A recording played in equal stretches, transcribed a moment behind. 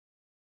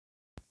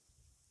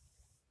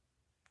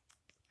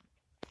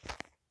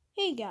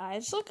Hey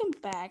guys, welcome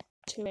back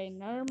to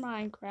another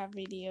Minecraft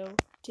video.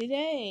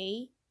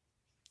 Today,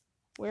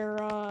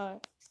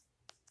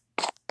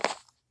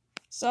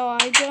 so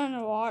I done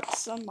a lot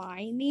some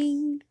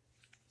mining,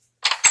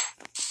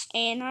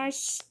 and I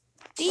just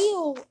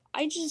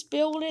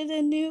built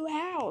a new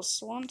house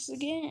once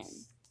again.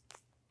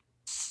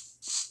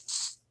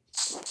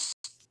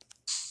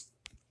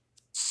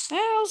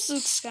 That house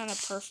looks kind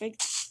of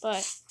perfect,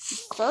 but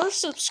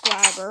first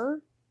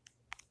subscriber,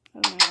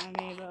 I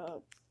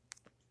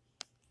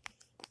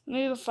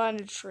need to find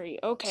a tree.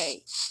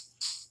 Okay.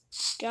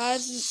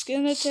 Guys, it's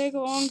gonna take a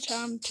long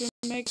time to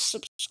make a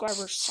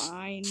subscriber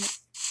sign.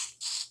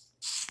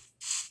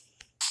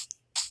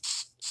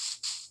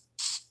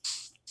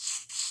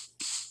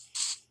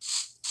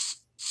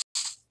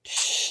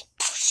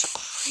 There's a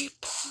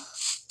creeper.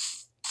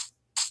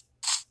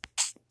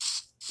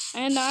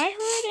 And I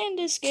heard in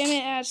this game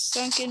it has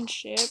sunken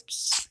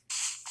ships,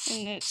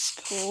 and it's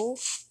cool.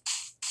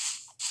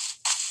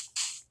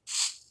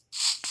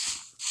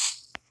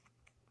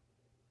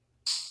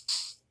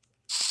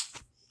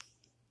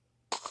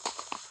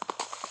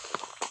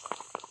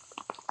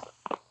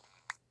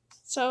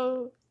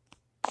 So,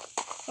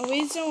 the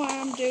reason why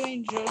I'm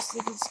doing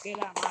Joseph is Good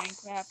at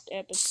Minecraft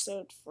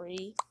episode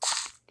 3,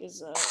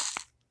 because,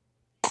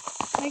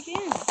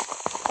 again,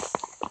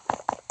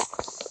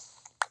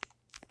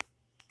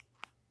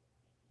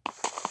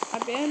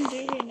 I've been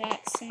doing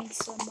that since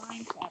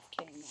Minecraft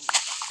came out.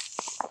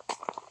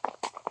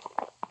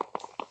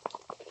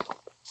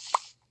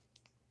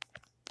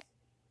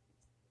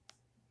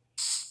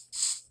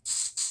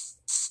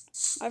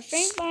 I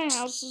think my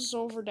house is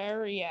over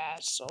there. Yeah,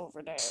 it's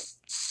over there.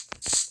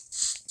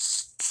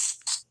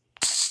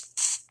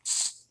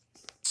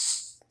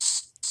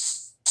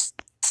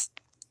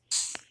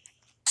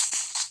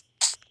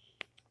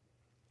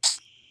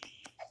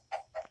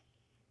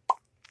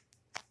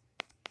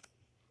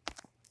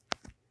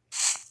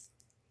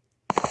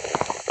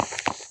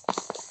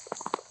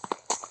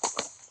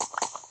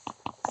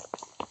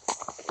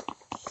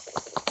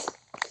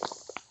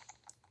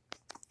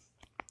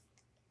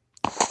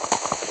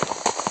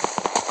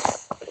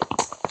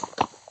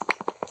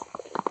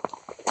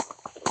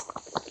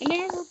 I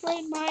never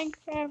played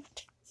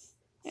Minecraft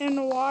in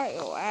a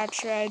while.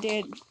 Actually, I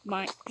did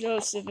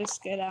Joseph is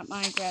Good at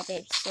Minecraft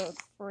episode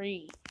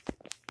 3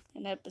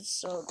 and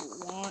episode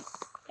 1.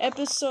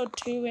 Episode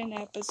 2 and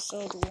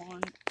episode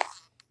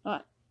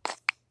 1.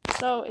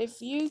 So,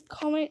 if you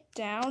comment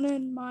down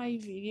in my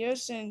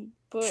videos and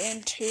put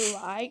in 2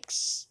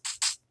 likes,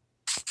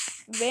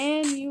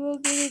 then you will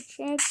get a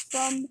chance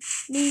from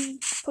me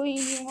putting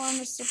you on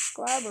the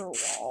subscriber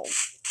wall.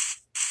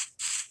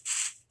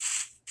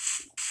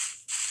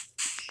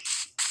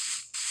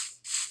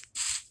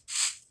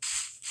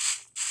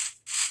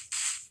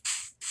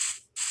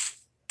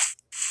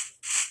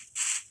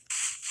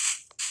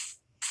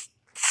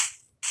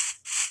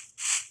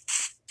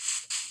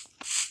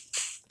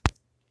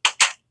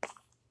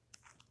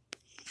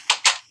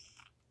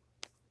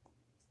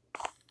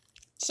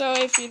 So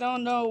if you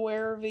don't know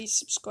where the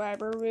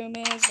subscriber room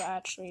is,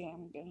 actually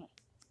I'm gonna...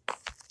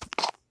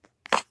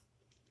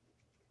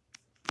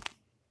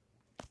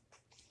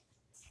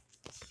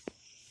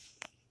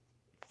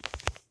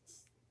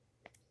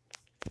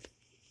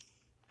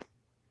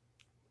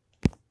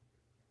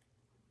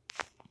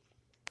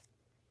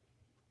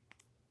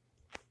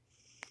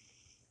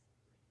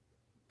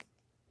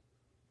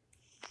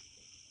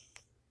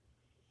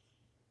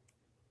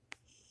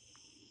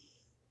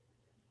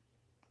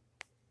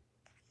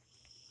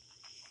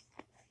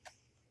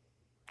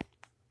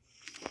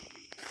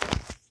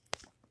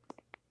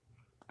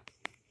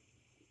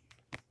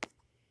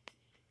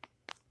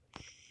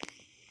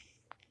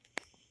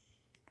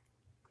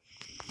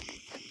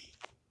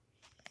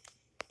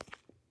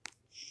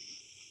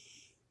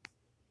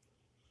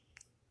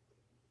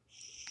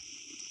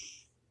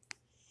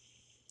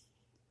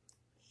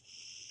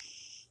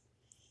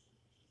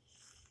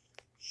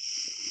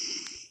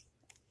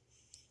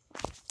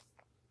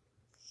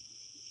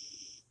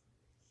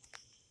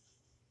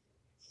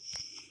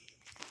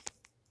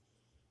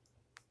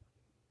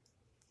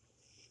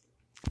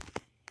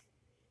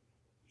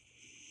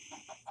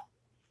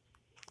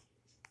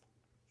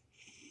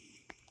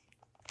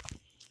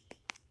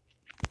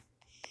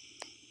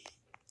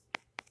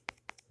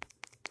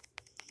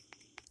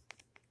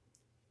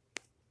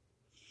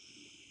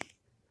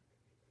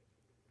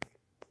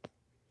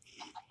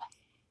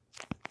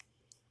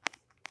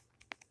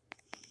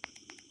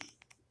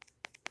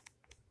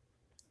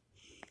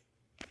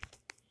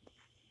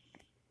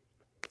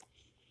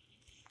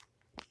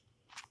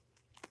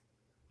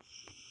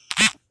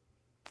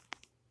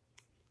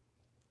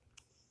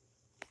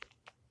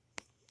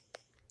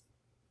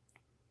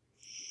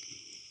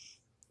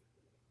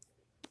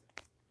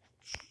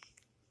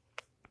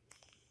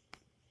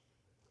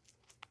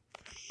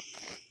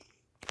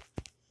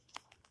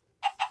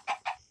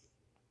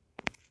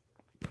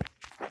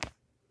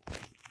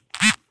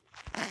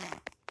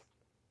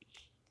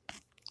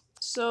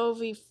 So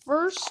the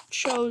first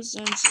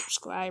chosen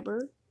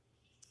subscriber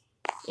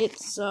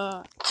It's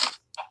oh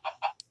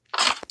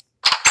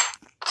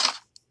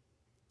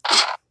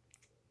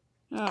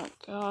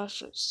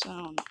gosh, it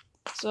sounds.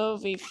 So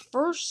the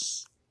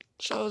first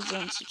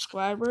chosen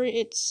subscriber,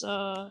 it's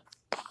oh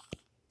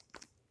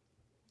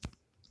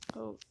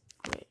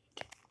great.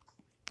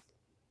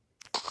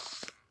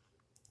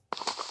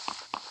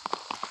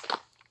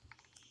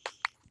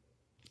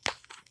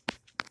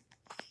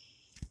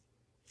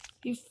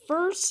 The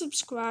first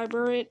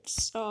subscriber,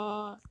 it's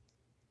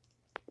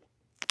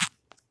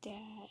Daddy.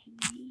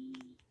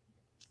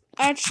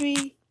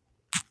 Actually,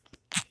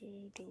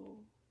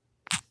 little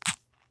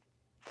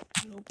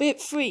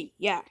bit free.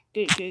 Yeah,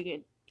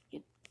 good.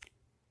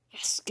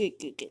 Yes, good.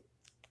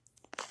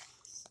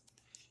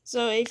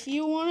 So if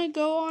you want to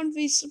go on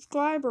the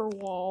subscriber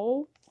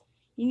wall,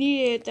 you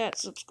need to hit that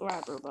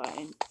subscriber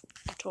button.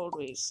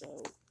 Totally.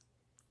 So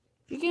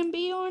you can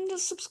be on the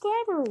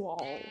subscriber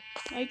wall,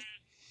 like,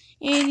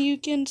 and you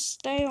can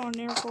stay on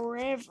there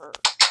forever.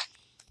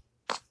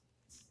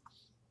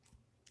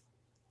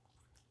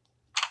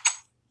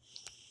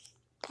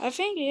 I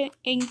think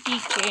Inky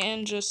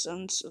can just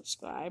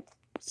unsubscribe.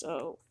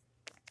 So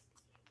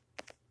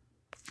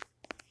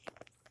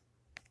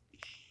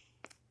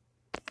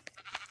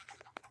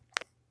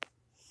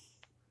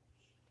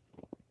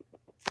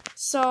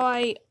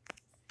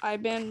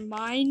I've been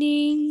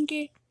mining.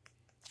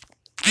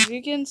 As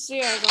you can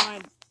see, I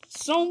got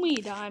so many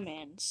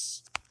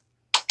diamonds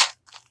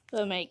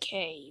to make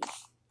cave.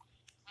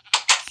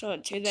 So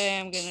today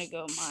I'm gonna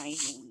go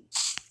mining.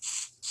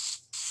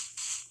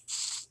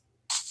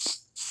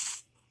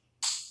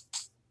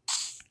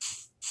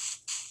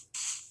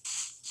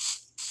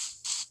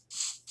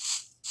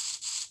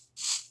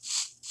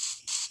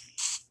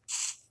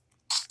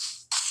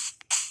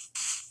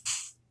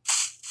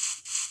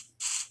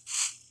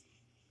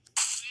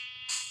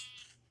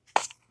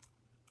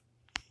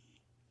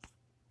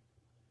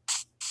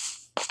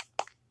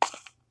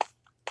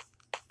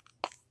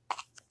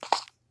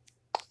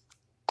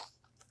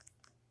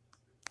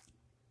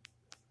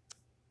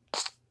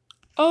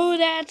 Oh,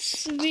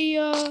 that's the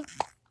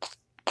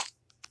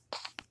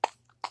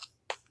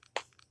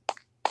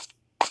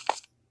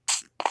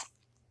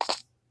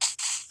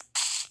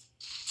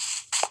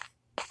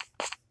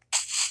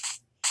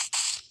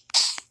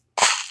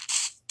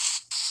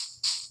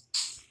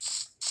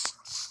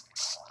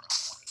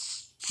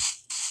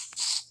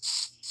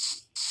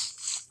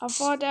I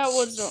thought that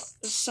was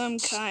some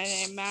kind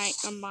of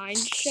a mine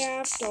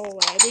shaft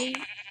already.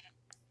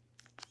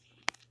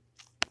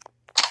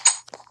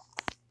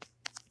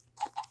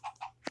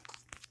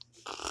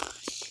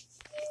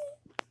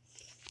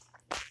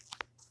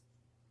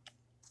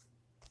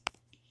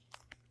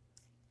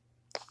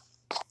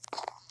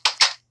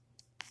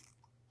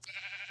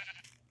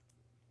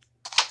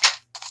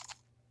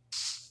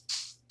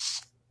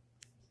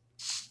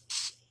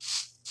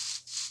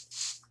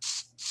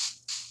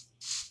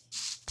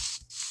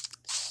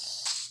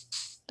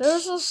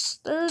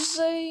 There's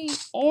a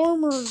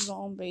armor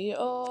zombie.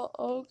 Oh,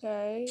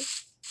 okay.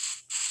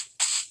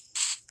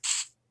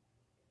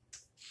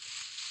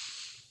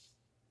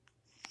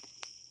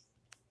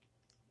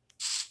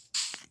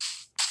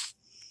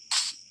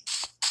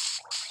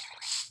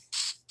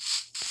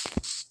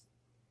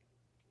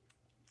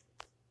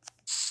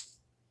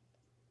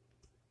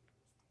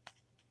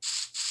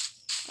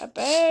 I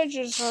bet I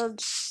just heard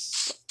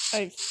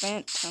a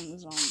phantom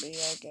zombie,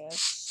 I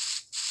guess.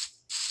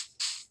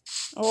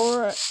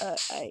 Or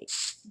a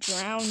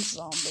drowned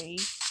zombie.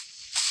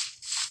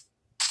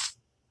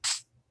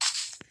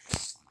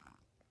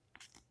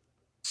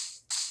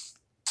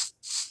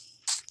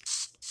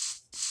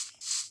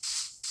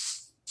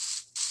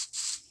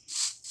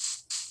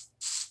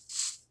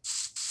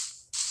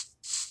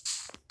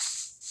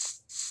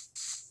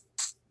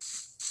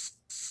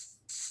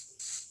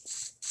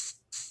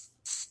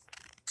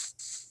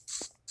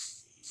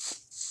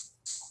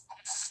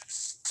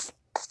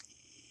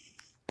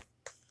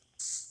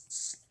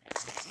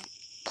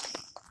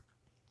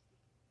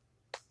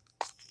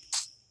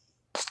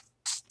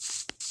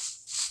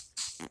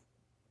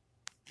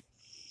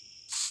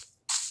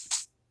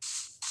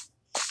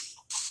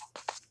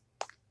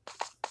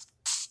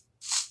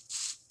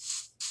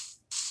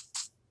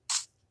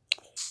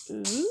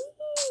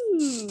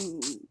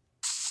 Ooh.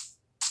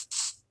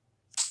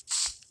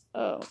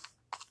 Oh.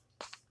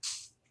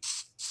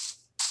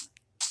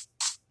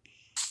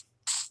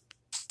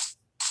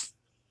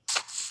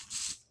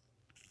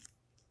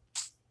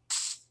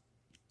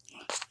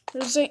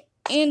 There's an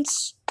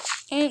entrance.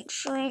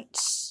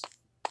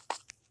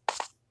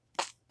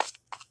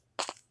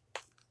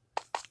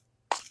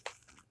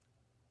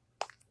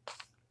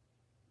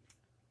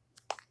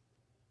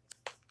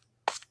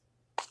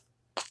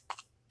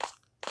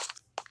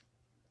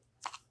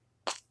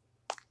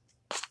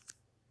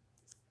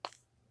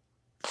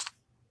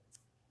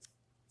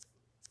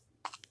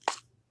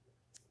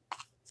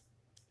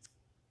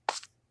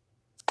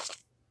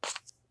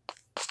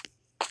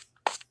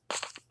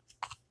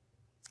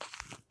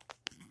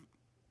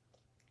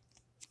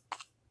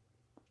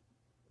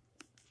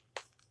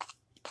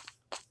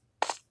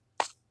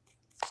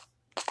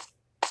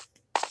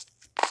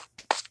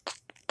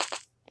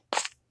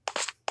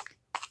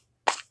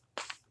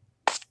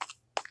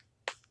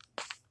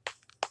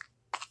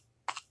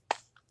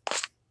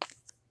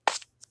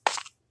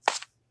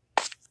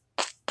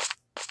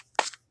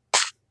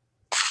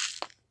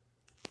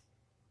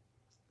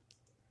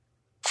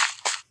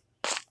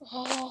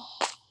 Oh,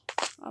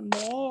 I'm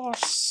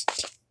lost.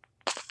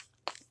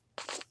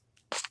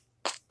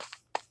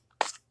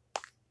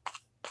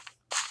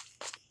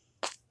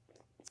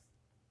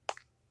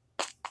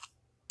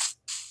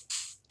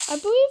 I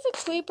believe a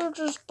creeper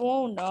just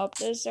blown up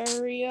this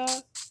area.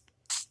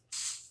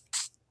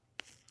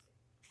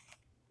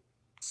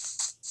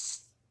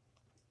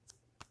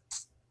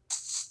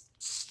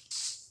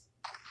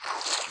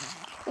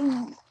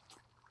 Ooh.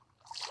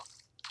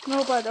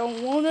 Nope, I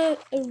don't want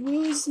to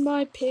lose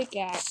my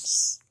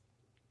pickaxe.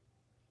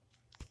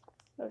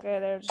 Okay,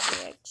 there's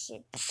the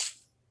exit.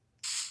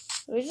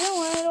 The reason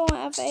why I don't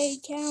have an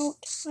account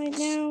right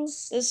now,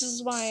 this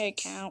is my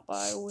account,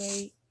 by the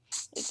way.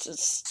 It's a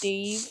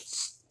Steve.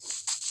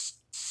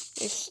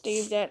 It's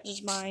Steve that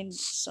just mined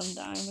some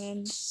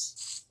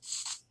diamonds.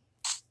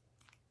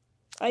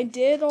 I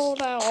did all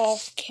that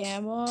off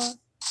camera.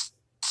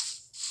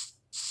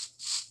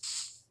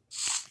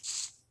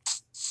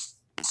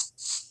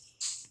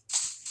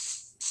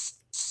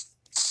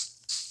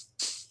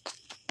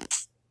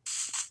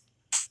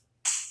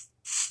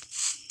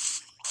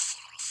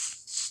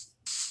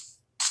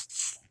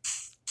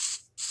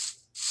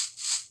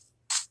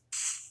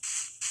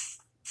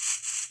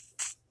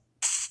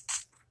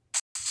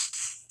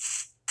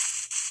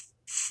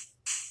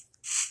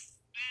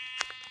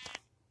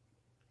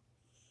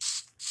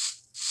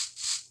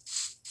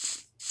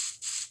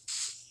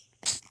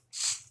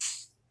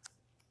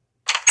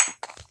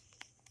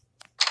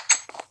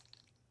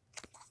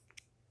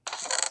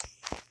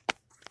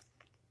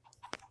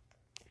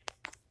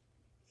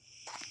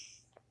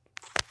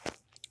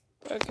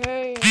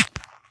 Okay.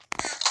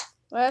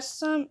 Last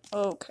time.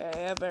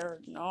 Okay, I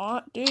better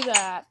not do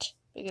that.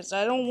 Because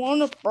I don't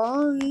want to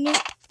burn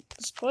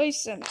this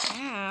place in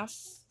half.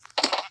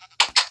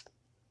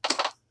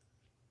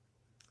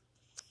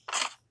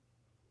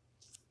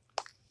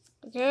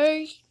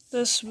 Okay,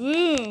 this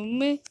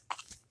room.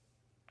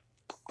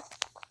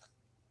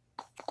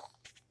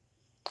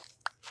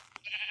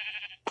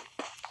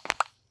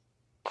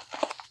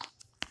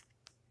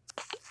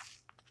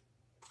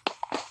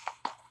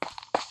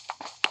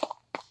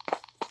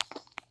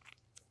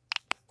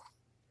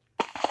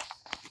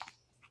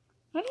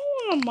 I don't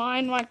want to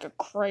mine like a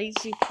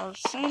crazy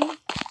person.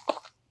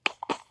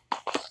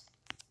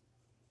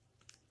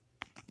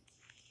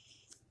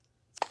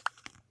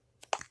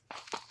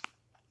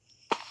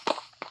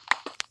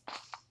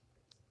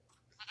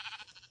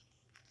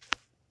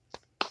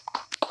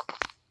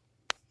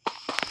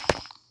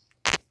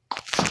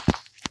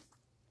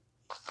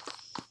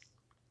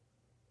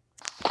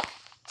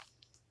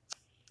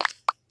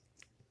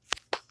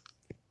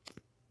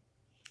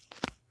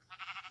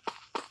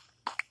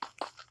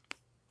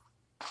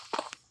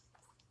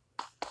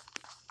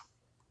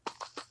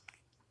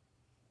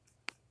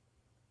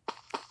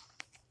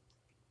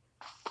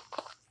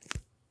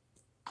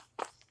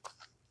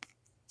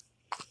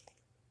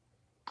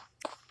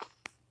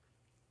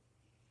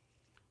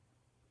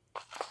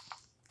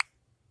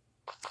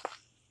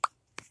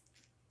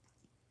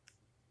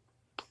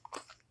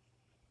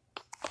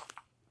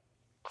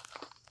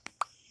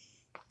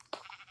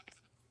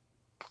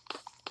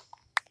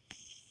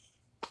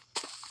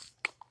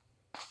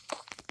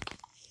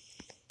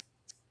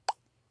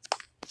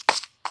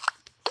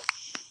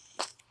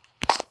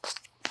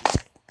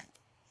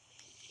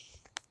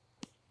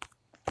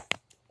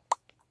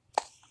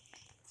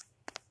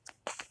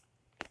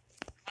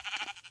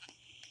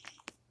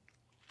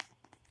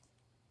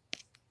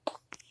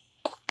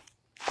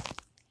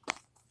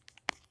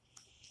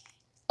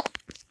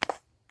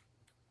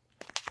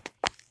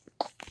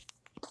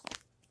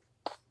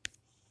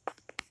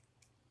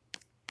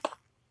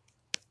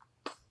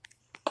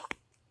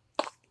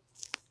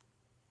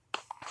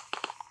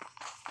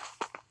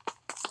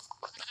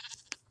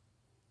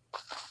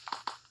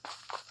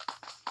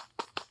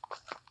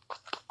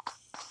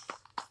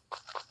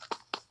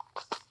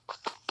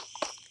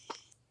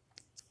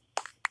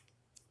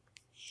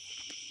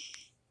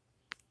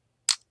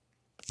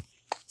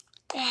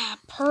 Yeah,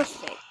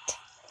 perfect.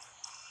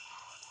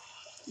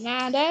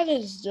 Now that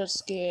is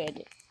just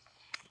good.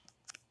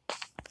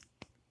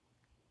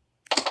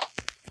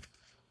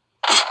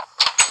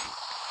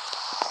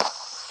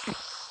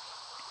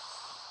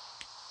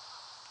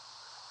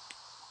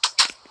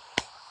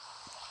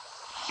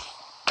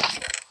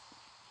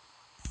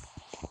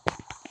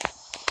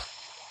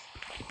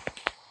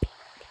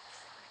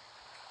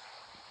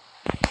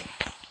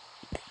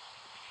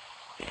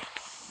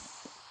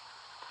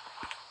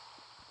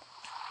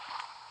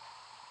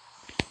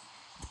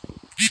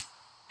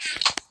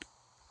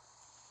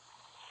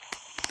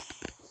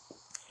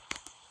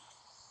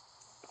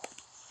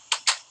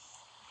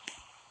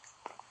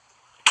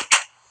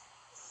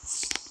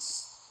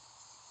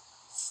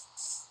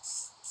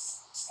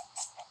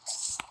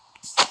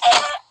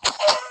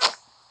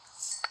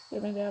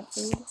 Give me that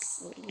food.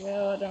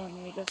 Well, I don't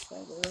need this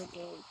fiber.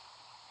 Okay.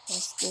 I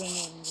still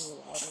need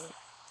water.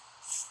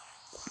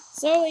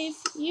 So if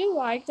you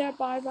like that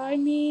bye-bye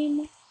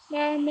meme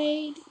that I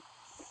made,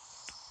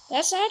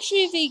 that's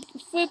actually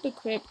the Flip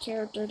Equip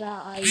character that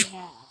I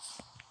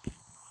have.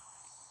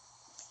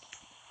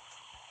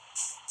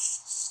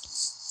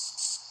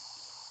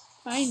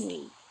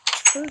 tiny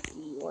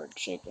turkey or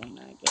chicken,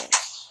 I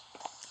guess.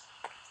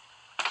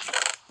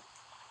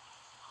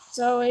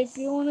 So if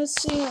you want to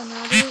see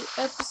another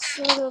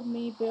episode of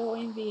me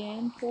building the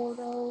end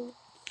portal,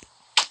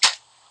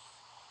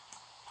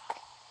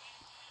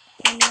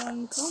 put it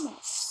in the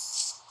comments.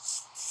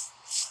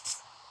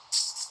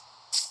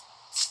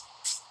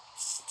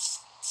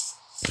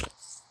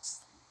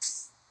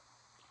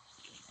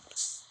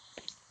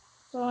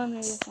 So let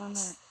me go find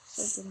that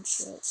second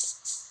ship.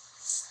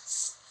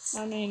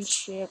 I mean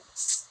ship.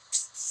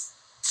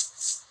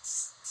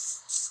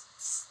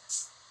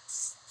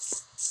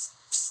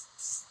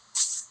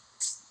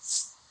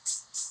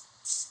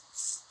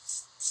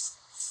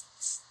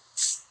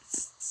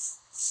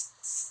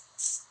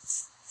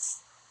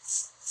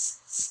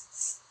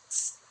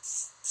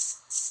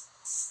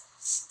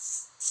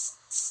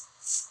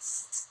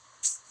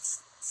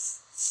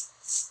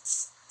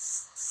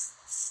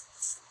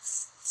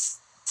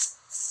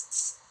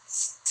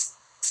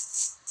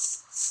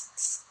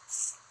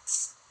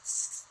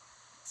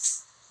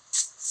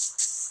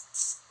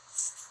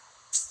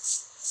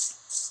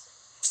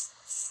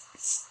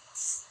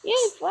 Yay,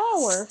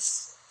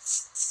 flowers!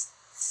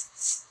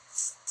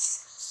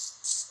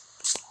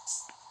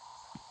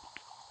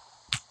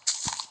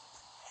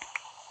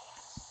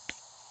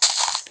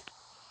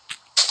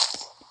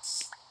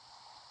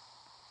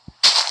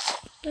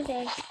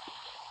 Okay.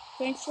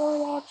 Thanks for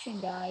watching,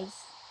 guys.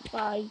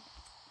 Bye.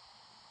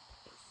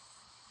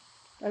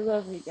 I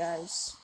love you guys.